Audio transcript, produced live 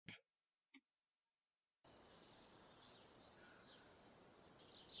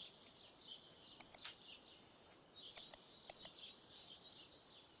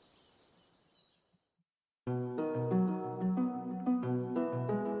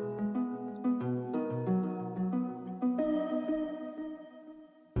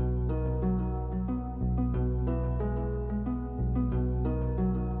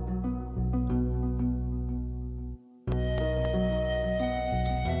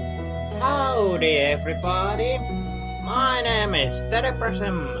Howdy everybody, my name is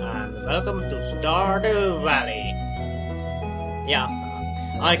Prism and welcome to Stardew Valley. Yeah,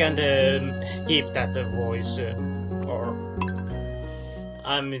 I can keep that voice, or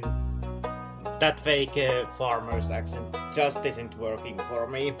I mean, that fake farmer's accent just isn't working for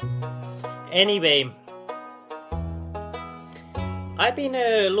me. Anyway, I've been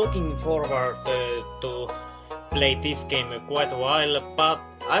looking forward to play this game quite a while, but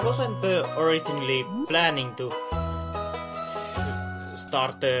I wasn't originally planning to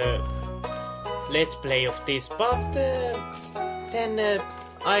start a let's play of this, but then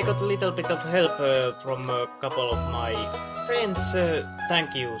I got a little bit of help from a couple of my friends.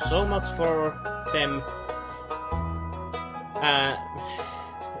 Thank you so much for them.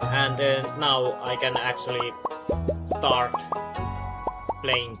 And now I can actually start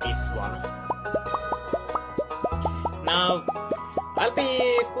playing this one. Now I'll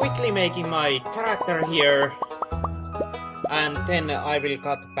be quickly making my character here, and then I will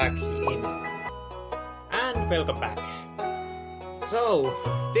cut back in. And welcome back. So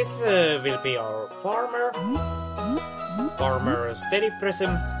this will be our farmer Steady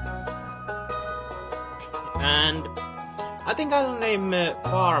Prism, and I think I'll name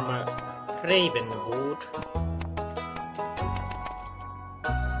farm Ravenwood.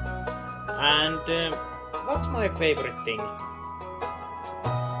 And what's my favorite thing?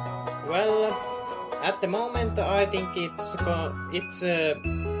 Well, at the moment I think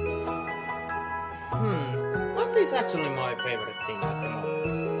what is actually my favorite thing at the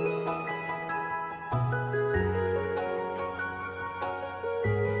moment?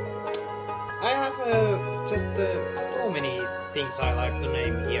 I have just too many things I like to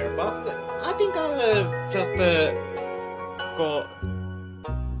name here, but I think I'll just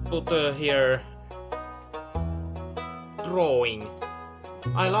put here drawing.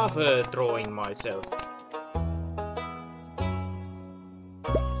 I love drawing myself,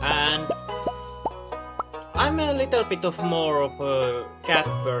 and I'm a little bit of more of a cat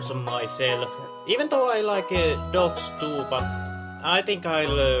person myself, even though I like dogs too, but I think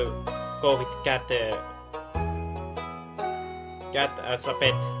I'll go with cat as a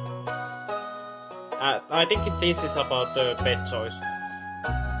pet. I think this is about pet choice.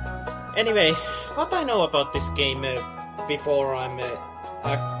 Anyway, what I know about this game before I'm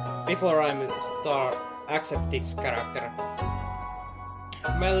accept this character.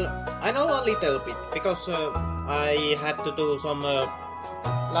 Well, I know a little bit because I had to do some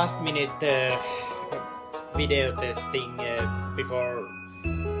last minute video testing before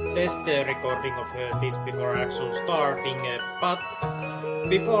test recording of this before actual starting. But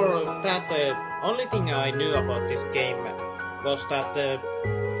before that, only thing I knew about this game was that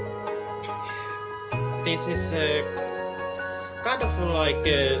this is kind of like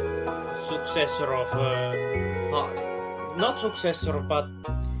a successor of not successor, but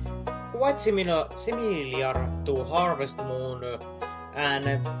quite similar to Harvest Moon,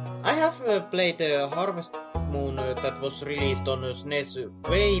 and I have played Harvest Moon that was released on SNES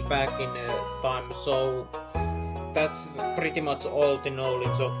way back in time, so that's pretty much all the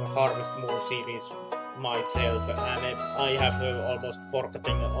knowledge of Harvest Moon series myself, and I have almost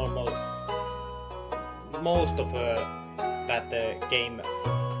forgotten most of that game,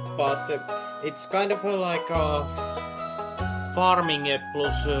 but it's kind of like a farming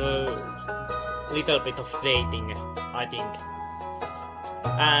plus little bit of dating, I think.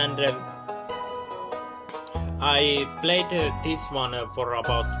 And I played this one for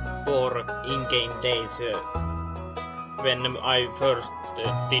about 4 in-game days when I first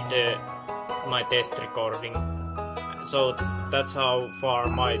did my test recording. So that's how far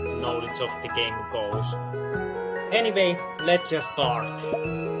my knowledge of the game goes. Anyway, let's just start.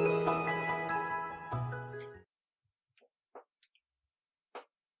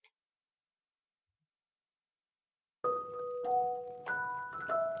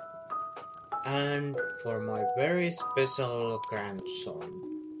 And for my very special grandson,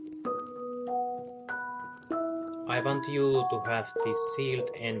 I want you to have this sealed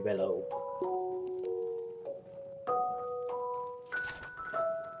envelope.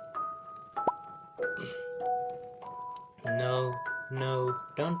 No,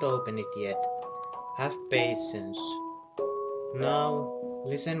 don't open it yet. Have patience. Now,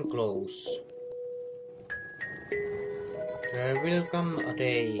 listen close. There will come a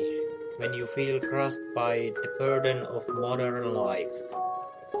day when you feel crushed by the burden of modern life,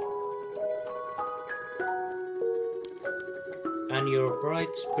 and your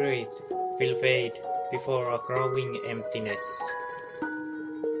bright spirit will fade before a growing emptiness.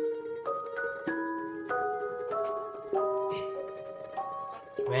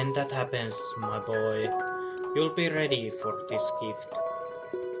 When that happens, my boy, you'll be ready for this gift.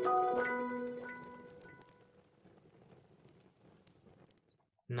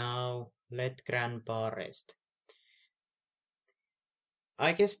 Now, let Grandpa rest.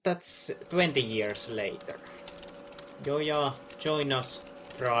 I guess that's 20 years later. Joja, join us,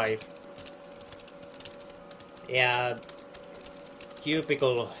 drive. Yeah,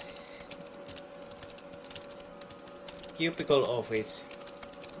 cubicle office.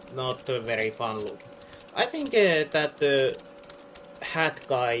 Not very fun looking. I think that hat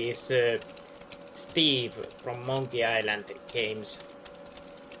guy is Steve from Monkey Island games.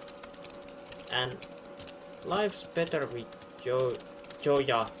 And life's better with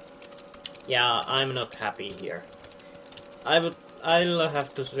Joja. Yeah, I'm not happy here. I'll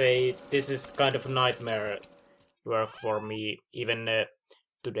have to say this is kind of nightmare work for me. Even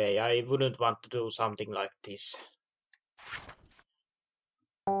today, I wouldn't want to do something like this.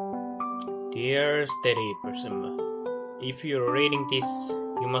 Dear Steady Prism, if you're reading this,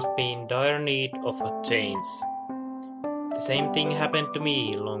 you must be in dire need of a change. The same thing happened to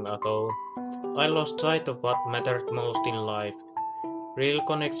me long ago. I lost sight of what mattered most in life, real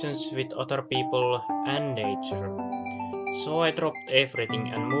connections with other people and nature. So I dropped everything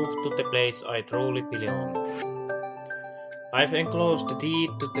and moved to the place I truly belong. I've enclosed the deed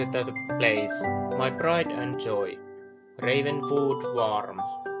to that place, my pride and joy, Ravenwood Farm.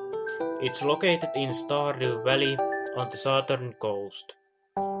 It's located in Stardew Valley on the southern coast.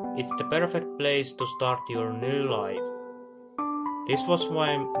 It's the perfect place to start your new life. This was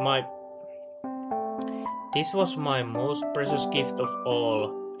my most precious gift of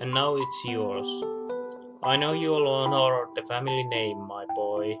all, and now it's yours. I know you'll honor the family name, my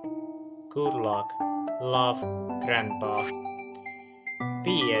boy. Good luck. Love, Grandpa.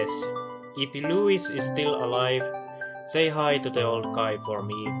 P.S. If Louis is still alive, say hi to the old guy for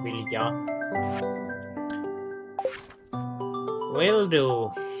me, will ya? Will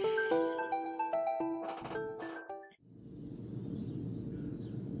do.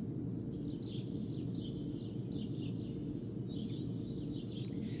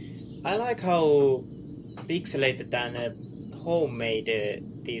 I like how pixelated and homemade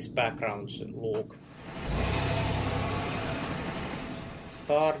these backgrounds look.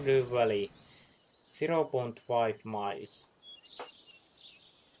 Stardew Valley, 0.5 miles.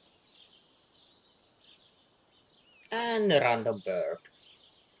 And a random bird.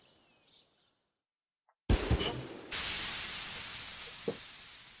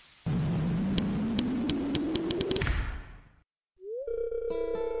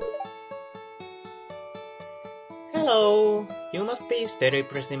 Hello, you must be Steady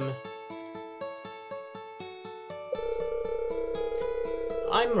Prism.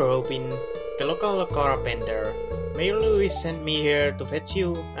 I'm Robin, the local carpenter. Mayor Louis sent me here to fetch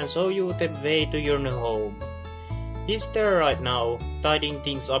you and show you the way to your new home. He's there right now, tidying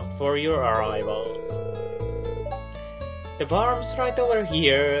things up for your arrival. The farm's right over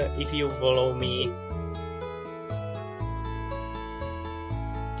here, if you follow me.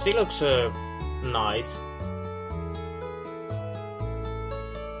 She looks nice.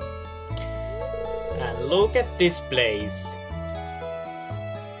 And look at this place.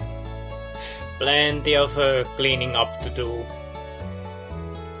 Plenty of cleaning up to do.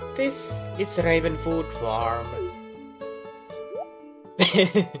 This is Ravenwood Farm.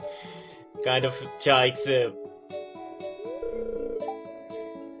 Kind of jikes.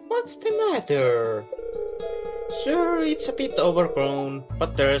 What's the matter? Sure, it's a bit overgrown,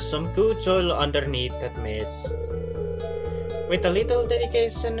 but there's some good soil underneath that mess. With a little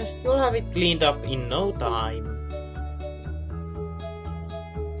dedication, you'll have it cleaned up in no time.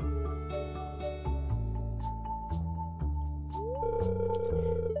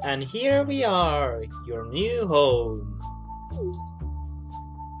 And here we are, your new home.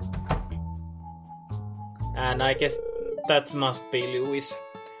 And I guess that must be Louis.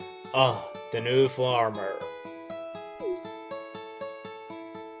 Ah, the new farmer.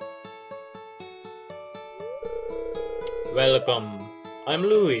 Welcome. I'm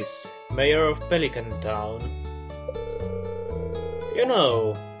Louis, mayor of Pelican Town. You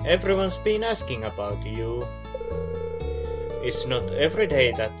know, everyone's been asking about you. It's not every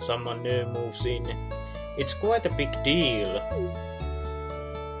day that someone new moves in. It's quite a big deal.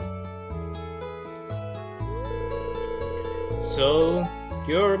 So,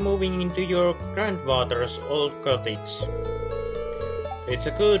 you're moving into your grandfather's old cottage. It's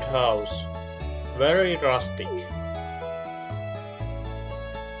a good house. Very rustic.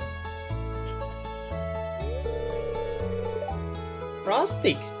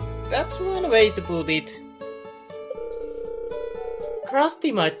 Rustic? That's one way to put it.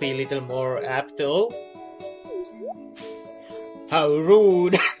 Krusty might be a little more apt though. How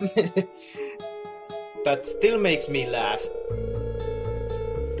rude! That still makes me laugh.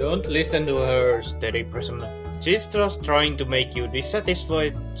 Don't listen to her, steady Prism. She's just trying to make you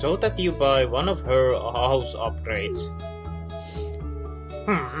dissatisfied so that you buy one of her house upgrades.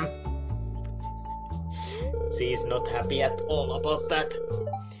 She's not happy at all about that.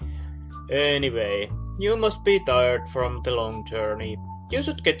 Anyway, you must be tired from the long journey. You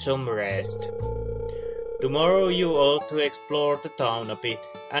should get some rest. Tomorrow you ought to explore the town a bit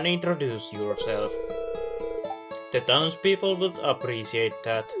and introduce yourself. The townspeople would appreciate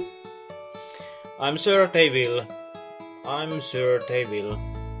that. I'm sure they will.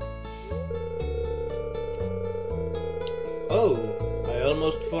 Oh, I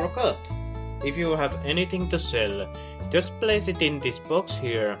almost forgot. If you have anything to sell, just place it in this box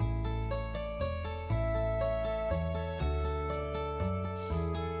here.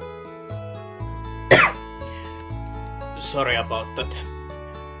 Sorry about that.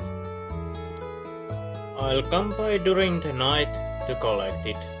 I'll come by during the night to collect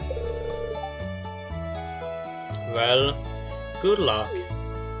it. Well, good luck.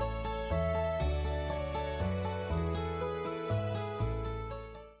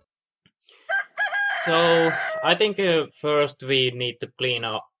 So, I think first we need to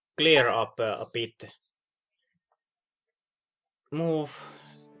clear up a bit. Move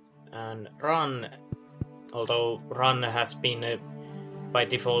and run. Although run has been by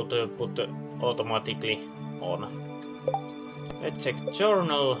default put automatically on. Let's check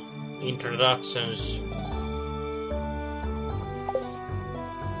journal, introductions.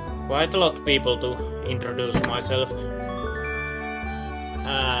 Quite a lot of people to introduce myself.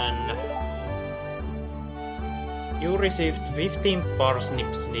 And you received 15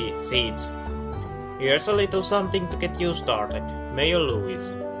 parsnip seeds. Here's a little something to get you started. Mayor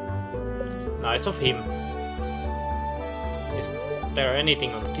Lewis. Nice of him. Is there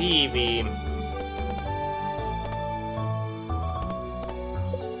anything on TV?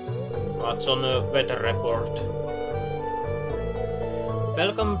 What's on a weather report?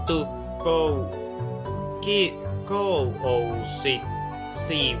 Welcome to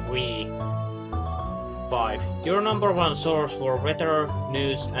KOCV5, your number one source for weather,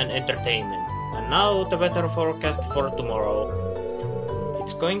 news and entertainment. And now the weather forecast for tomorrow.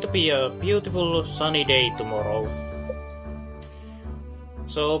 It's going to be a beautiful sunny day tomorrow.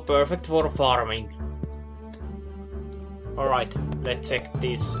 So perfect for farming. Alright, let's check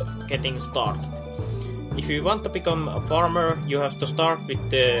this getting started. If you want to become a farmer, you have to start with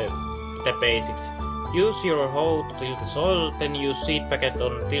the basics. Use your hoe to till the soil, then use seed packet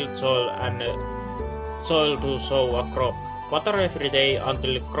on tilled soil and soil to sow a crop. Water every day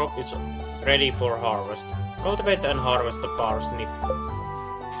until the crop is ready for harvest. Cultivate and harvest the parsnip.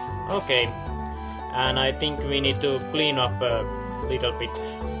 Okay, and I think we need to clean up a little bit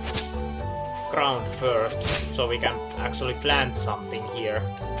ground first, so we can actually plant something here.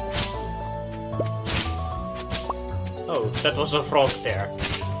 Oh, that was a frog there.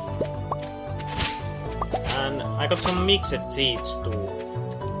 And I got some mixed seeds too.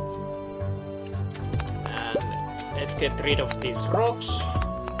 And let's get rid of these rocks.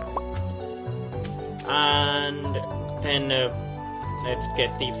 And then let's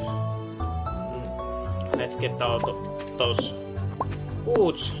get out of those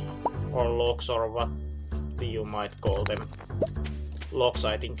woods or logs or what you might call them. Logs,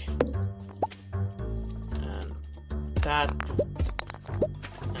 I think. And that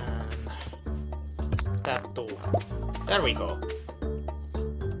and that too. There we go.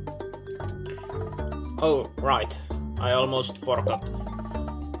 Oh, right. I almost forgot.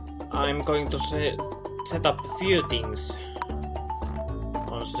 I'm going to set up a few things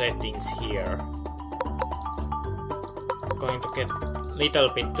on settings here. Going to get a little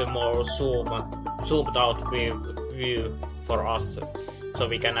bit more zoomed out view for us, so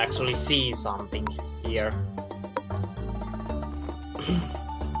we can actually see something here.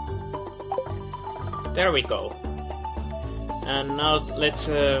 There we go. And now let's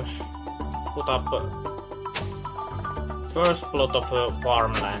put up first plot of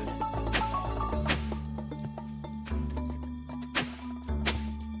farmland.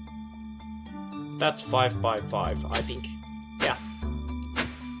 That's 5 by 5, I think. Yeah.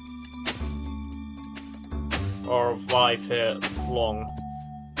 Or 5 long.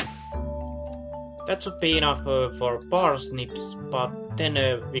 That should be enough for parsnips, but then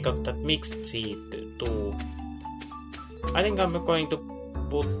we got that mixed seed too. I think I'm going to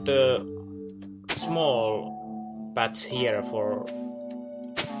put small patch here for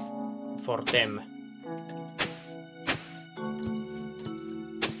them.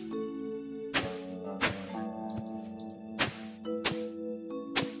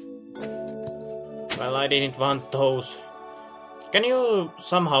 Well, I didn't want those. Can you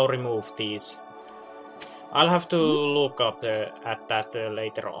somehow remove these? I'll have to look up at that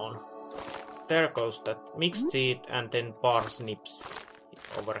later on. There goes that mixed seed and then parsnips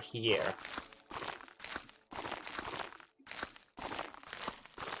over here.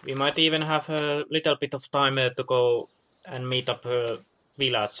 We might even have a little bit of time to go and meet up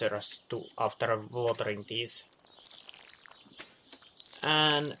villagers after watering these.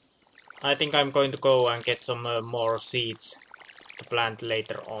 And I think I'm going to go and get some more seeds to plant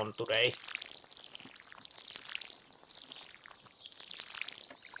later on today.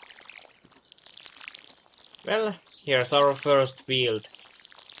 Well, here's our first field.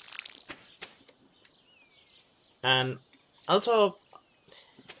 And also,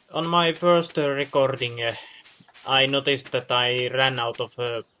 on my first recording, I noticed that I ran out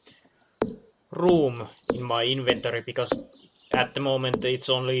of room in my inventory because at the moment it's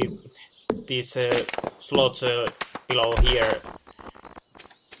only these slots below here.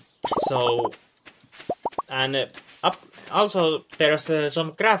 So, and also there's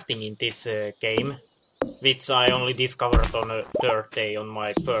some crafting in this game, which I only discovered on the third day on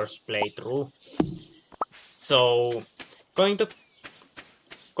my first playthrough. So, going to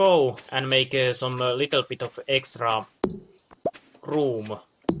go and make some little bit of extra room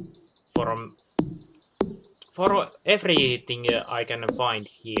for everything I can find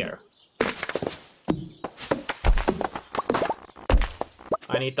here.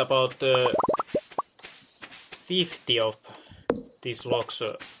 I need about 50 of these logs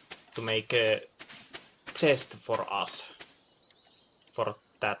to make a chest for us for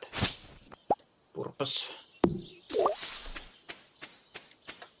that purpose.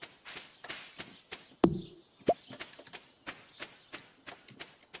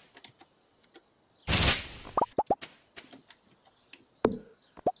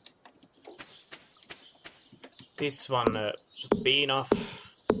 This one should be enough.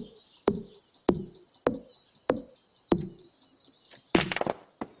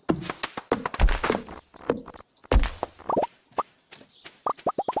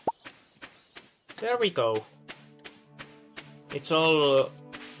 There we go. It's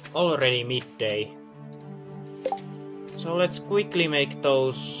already midday. So let's quickly make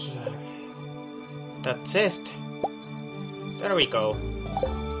that chest. There we go.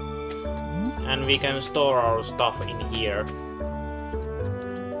 And we can store our stuff in here.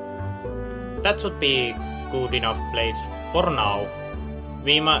 That should be good enough place for now.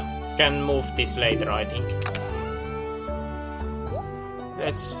 We can move this later, I think.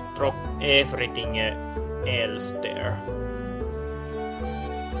 Let's drop everything else there.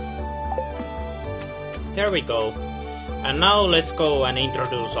 There we go. And now let's go and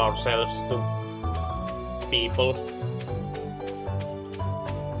introduce ourselves to people.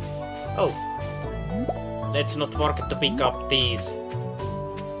 Oh. Let's not forget to pick up these.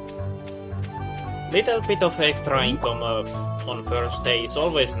 Little bit of extra income on first day is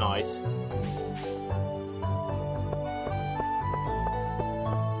always nice.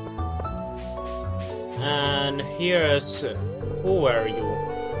 And here's... who are you?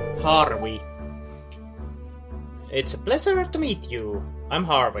 Harvey. It's a pleasure to meet you. I'm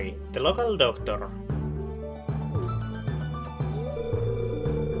Harvey, the local doctor.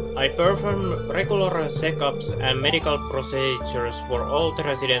 I perform regular checkups and medical procedures for all the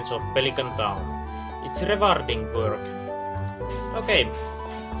residents of Pelican Town. It's rewarding work. Okay.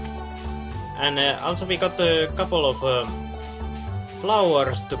 And also we got a couple of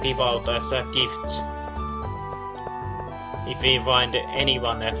flowers to give out as gifts. If we find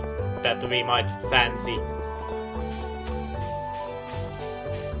anyone that we might fancy.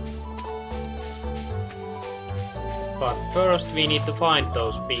 But first we need to find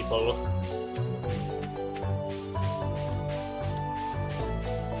those people.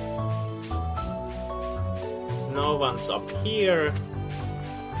 No one's up here.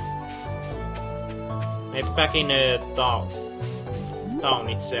 Maybe back in town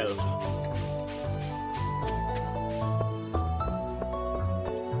itself.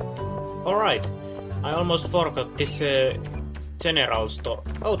 Alright, I almost forgot this general store.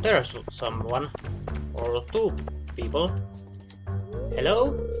 Oh, there's someone. Or two people.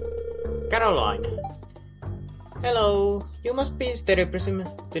 Hello? Caroline. Hello, you must be Prism,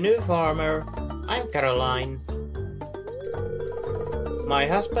 the new farmer. I'm Caroline. My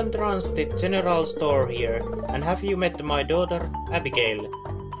husband runs the general store here, and have you met my daughter, Abigail?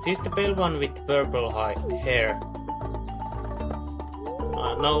 She's the pale one with purple hair.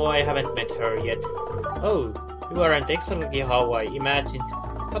 No, I haven't met her yet. Oh, you aren't exactly how I imagined,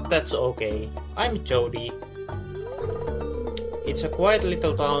 but that's okay. I'm Jody. It's a quiet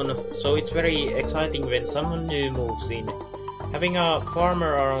little town, so it's very exciting when someone new moves in. Having a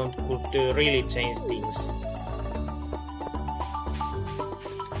farmer around could really change things.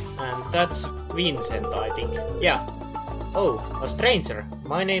 And that's Vincent, I think. Yeah. Oh, a stranger.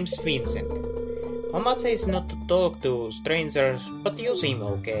 My name's Vincent. Mama says not to talk to strangers, but you seem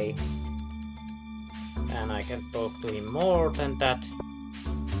okay. And I can talk to him more than that.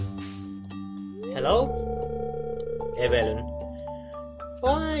 Hello? Evelyn.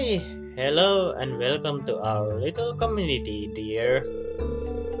 Why, hello and welcome to our little community, dear.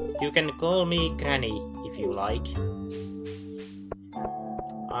 You can call me Granny if you like.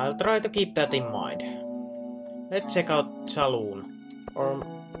 I'll try to keep that in mind. Let's check out Saloon. Or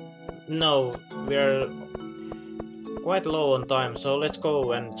no, we're quite low on time, so let's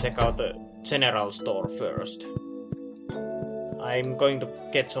go and check out the general store first. I'm going to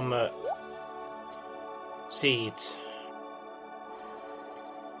get some seeds.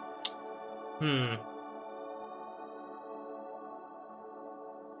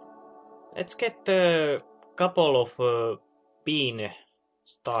 Let's get a couple of bean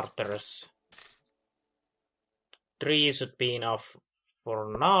starters. 3 should be enough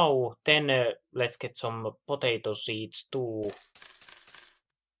for now. Then let's get some potato seeds too.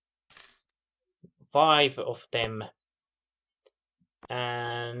 5 of them.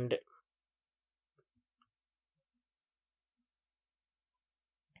 And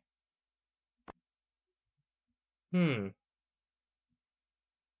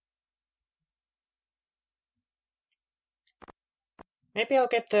maybe I'll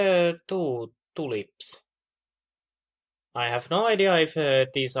get 2 tulips. I have no idea if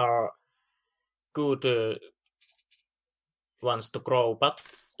these are good ones to grow, but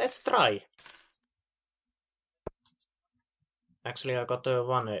let's try. Actually, I got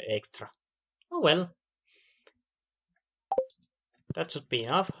 1 extra. Oh well. That should be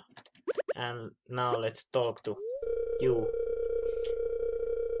enough. And now let's talk to you.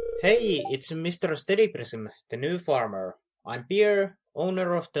 Hey, it's Mr. Steady Prism, the new farmer. I'm Pierre,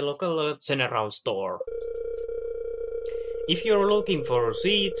 owner of the local general store. If you're looking for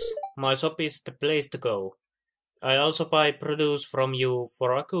seeds, my shop is the place to go. I also buy produce from you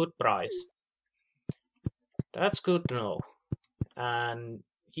for a good price. That's good to know. And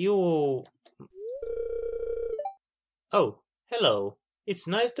you... Oh, hello. It's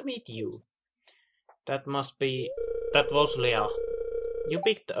nice to meet you. That was Leah. You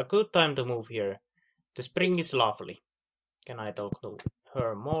picked a good time to move here. The spring is lovely. Can I talk to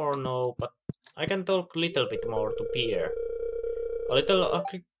her more? No, but I can talk a little bit more to Pierre. A little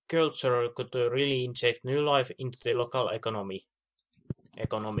agriculture could really inject new life into the local economy.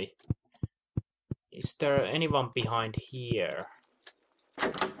 Is there anyone behind here?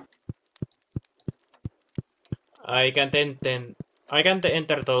 I can't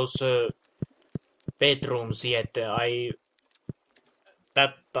enter those bedrooms yet.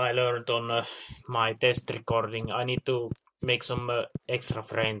 That I learned on my test recording. I need to make some extra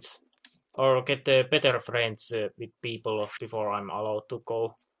friends. Or get better friends with people before I'm allowed to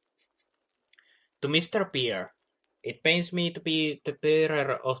go. To Mr. Pierre. It pains me to be the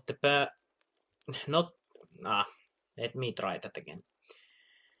bearer of the let me try that again.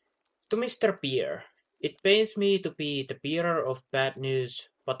 To Mr. Pierre. It pains me to be the bearer of bad news,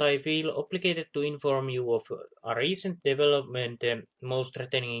 but I feel obligated to inform you of a recent development most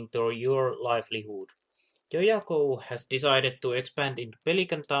threatening to your livelihood. Yoyako has decided to expand into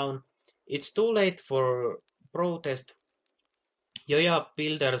Pelican Town. It's too late for protest. Yoya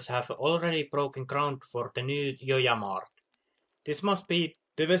builders have already broken ground for the new Yoya Mart. This must be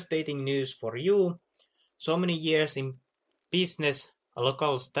devastating news for you. So many years in business, a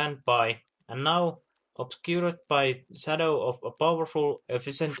local standby, and now obscured by shadow of a powerful,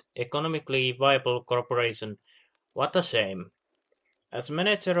 efficient, economically viable corporation. What a shame. As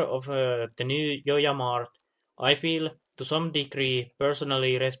manager of the new Yoya Mart, I feel, to some degree,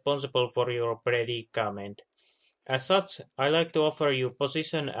 personally responsible for your predicament. As such, I like to offer you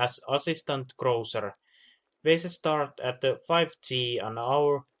position as assistant grocer. Wages start at 5G an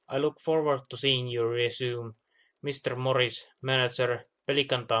hour. I look forward to seeing your resume. Mr. Morris, manager,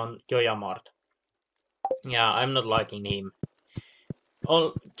 Pelican Town, Yoya Mart. Yeah, I'm not liking him.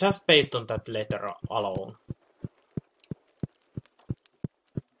 Just based on that letter alone.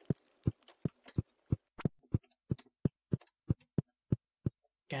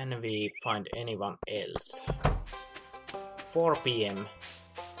 Can we find anyone else? 4 p.m.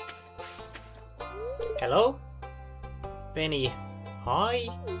 Hello? Penny. Hi?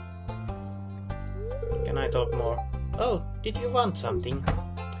 Can I talk more? Oh, did you want something?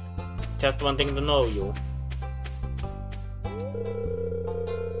 Just wanting to know you.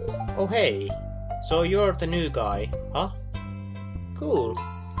 Oh hey, so you're the new guy, huh? Cool.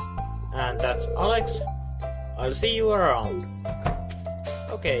 And that's Alex. I'll see you around.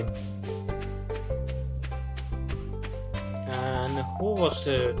 Okay. And who was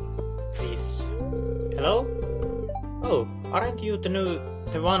this? Hello? Oh, aren't you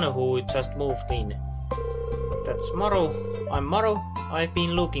the one who just moved in? That's Maru. I'm Maru. I've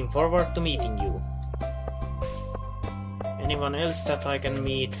been looking forward to meeting you. Anyone else that I can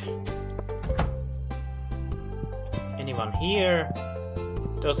meet? Anyone here?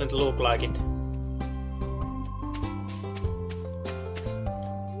 Doesn't look like it.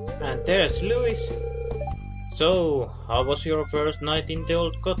 And there's Louis. So, how was your first night in the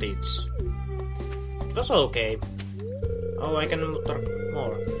old cottage? It was okay. Oh, I can mutter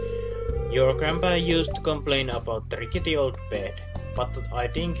more. Your grandpa used to complain about the rickety old bed, but I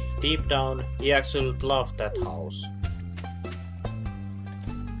think deep down he actually loved that house.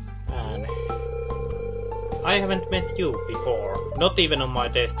 And I haven't met you before, not even on my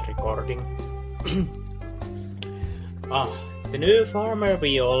test recording. The new farmer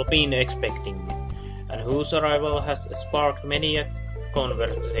we all been expecting, and whose arrival has sparked many a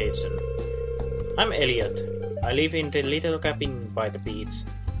conversation. I'm Elliot. I live in the little cabin by the beach.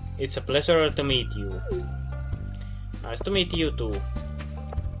 It's a pleasure to meet you. Nice to meet you too.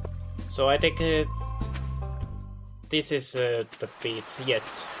 So I think this is the beach,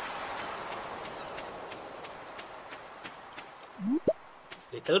 yes.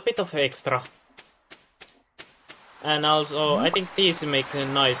 Little bit of extra. And also, I think these make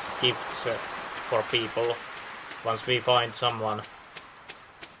nice gifts for people once we find someone.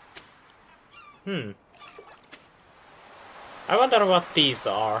 I wonder what these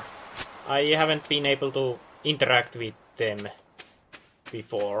are. I haven't been able to interact with them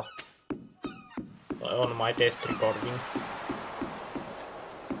before on my test recording.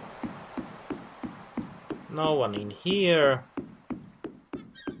 No one in here.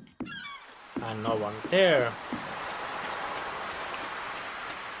 And no one there.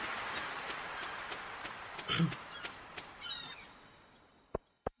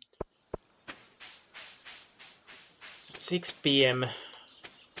 6 PM.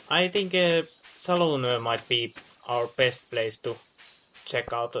 I think saloon might be our best place to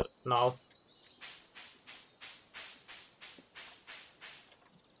check out now.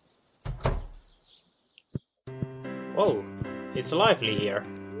 Oh, it's lively here.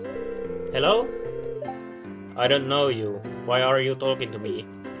 Hello? I don't know you. Why are you talking to me?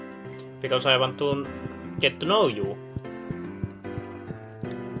 Because I want to get to know you.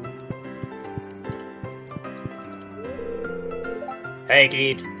 Hey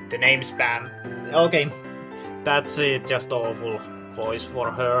kid, the name's Pam. Okay, that's just awful voice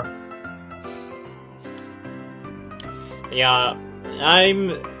for her. Yeah,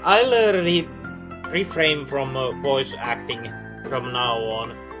 I'll refrain from voice acting from now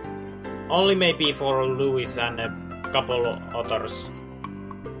on. Only maybe for Louis and a couple others.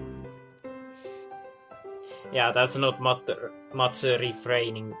 Yeah, that's not much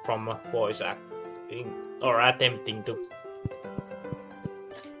refraining from voice acting or attempting to.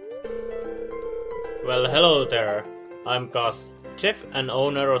 Well, hello there. I'm Gus, chef and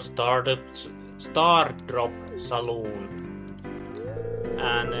owner of Stardrop Saloon.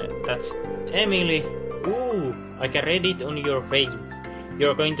 And that's Emily. Ooh, I can read it on your face.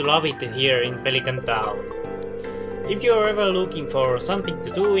 You're going to love it here in Pelican Town. If you're ever looking for something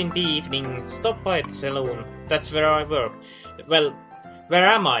to do in the evening, stop by the saloon. That's where I work. Well, where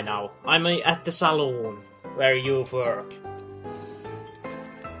am I now? I'm at the saloon, where you work.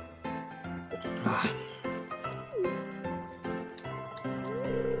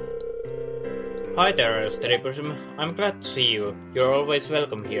 Hi there, Prism. I'm glad to see you. You're always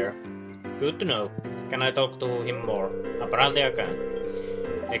welcome here. Good to know. Can I talk to him more? Apparently I can.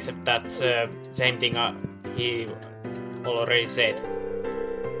 Except that's the same thing he already said.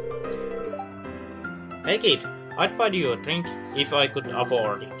 Hey kid, I'd buy you a drink if I could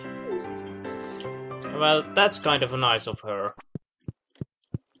afford it. Well, that's kind of nice of her.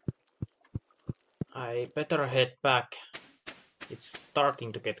 I better head back. It's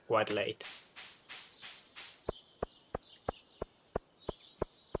starting to get quite late.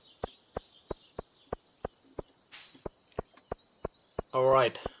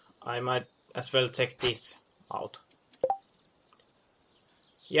 Alright, I might as well check this out.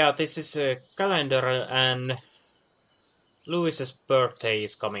 Yeah, this is a calendar and Louis's birthday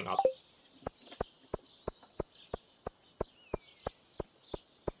is coming up.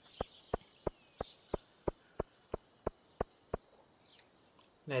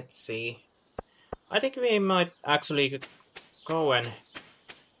 Let's see. I think we might actually go and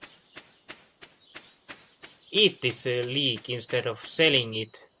eat this leek instead of selling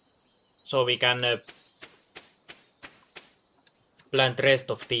it, so we can plant the rest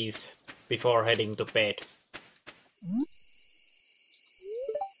of these before heading to bed.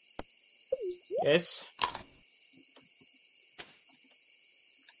 Yes.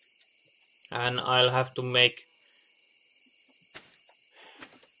 And I'll have to make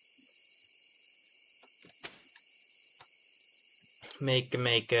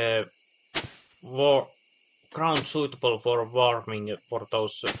ground suitable for warming for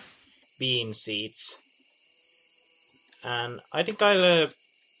those bean seeds. And I think I'll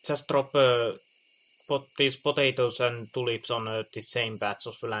just drop these potatoes and tulips on the same patch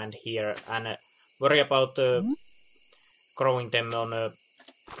of land here, and worry about growing them on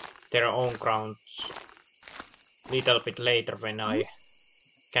their own grounds little bit later when I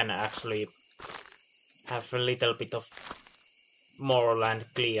can actually have a little bit of more land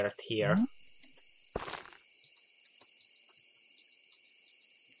cleared here.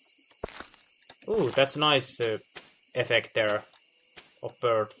 Ooh, that's nice effect there of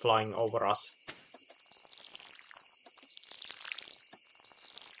bird flying over us.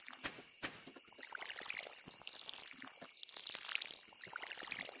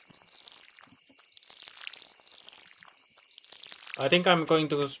 I think I'm going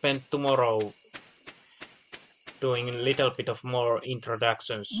to spend tomorrow doing a little bit of more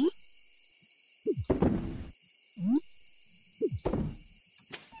introductions.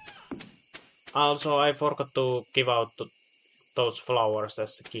 Also, I forgot to give out those flowers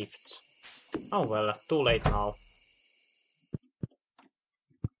as gifts. Oh well, too late now.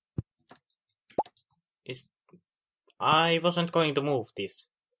 I wasn't going to move this.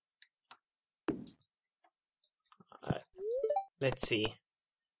 Let's see.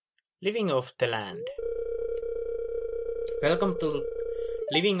 Living off the land. Welcome to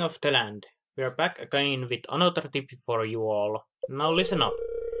Living off the Land. We are back again with another tip for you all. Now listen up.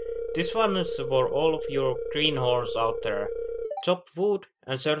 This one is for all of your greenhorns out there. Chop wood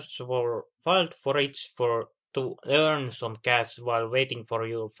and search for wild forage to earn some cash while waiting for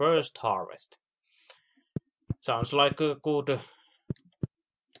your first harvest. Sounds like a good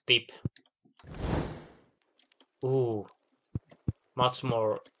tip. Ooh, much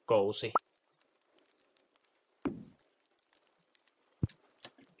more cozy.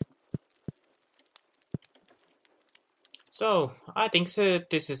 So, I think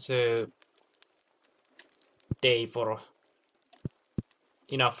this is a day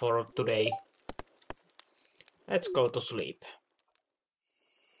enough for today. Let's go to sleep.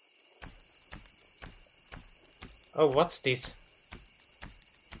 Oh, what's this?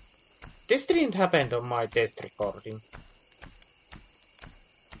 This didn't happen on my test recording.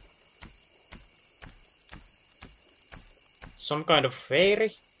 Some kind of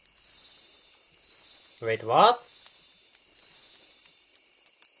fairy? Wait, what?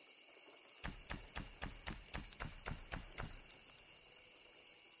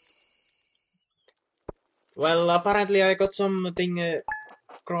 Well, apparently I got something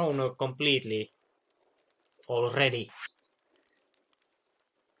grown completely already.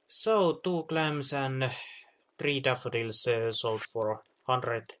 So, 2 clams and 3 daffodils sold for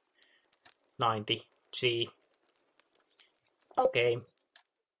 190 G. Okay.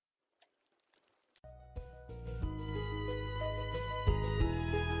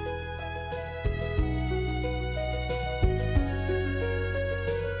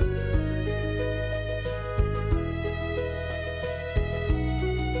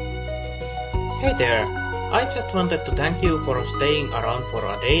 Hey there! I just wanted to thank you for staying around for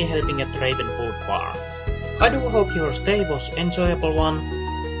a day helping at Ravenwood farm. I do hope your stay was an enjoyable one.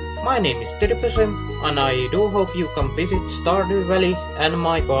 My name is Prism, and I do hope you come visit Stardew Valley and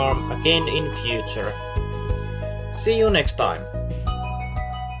my farm again in future. See you next time.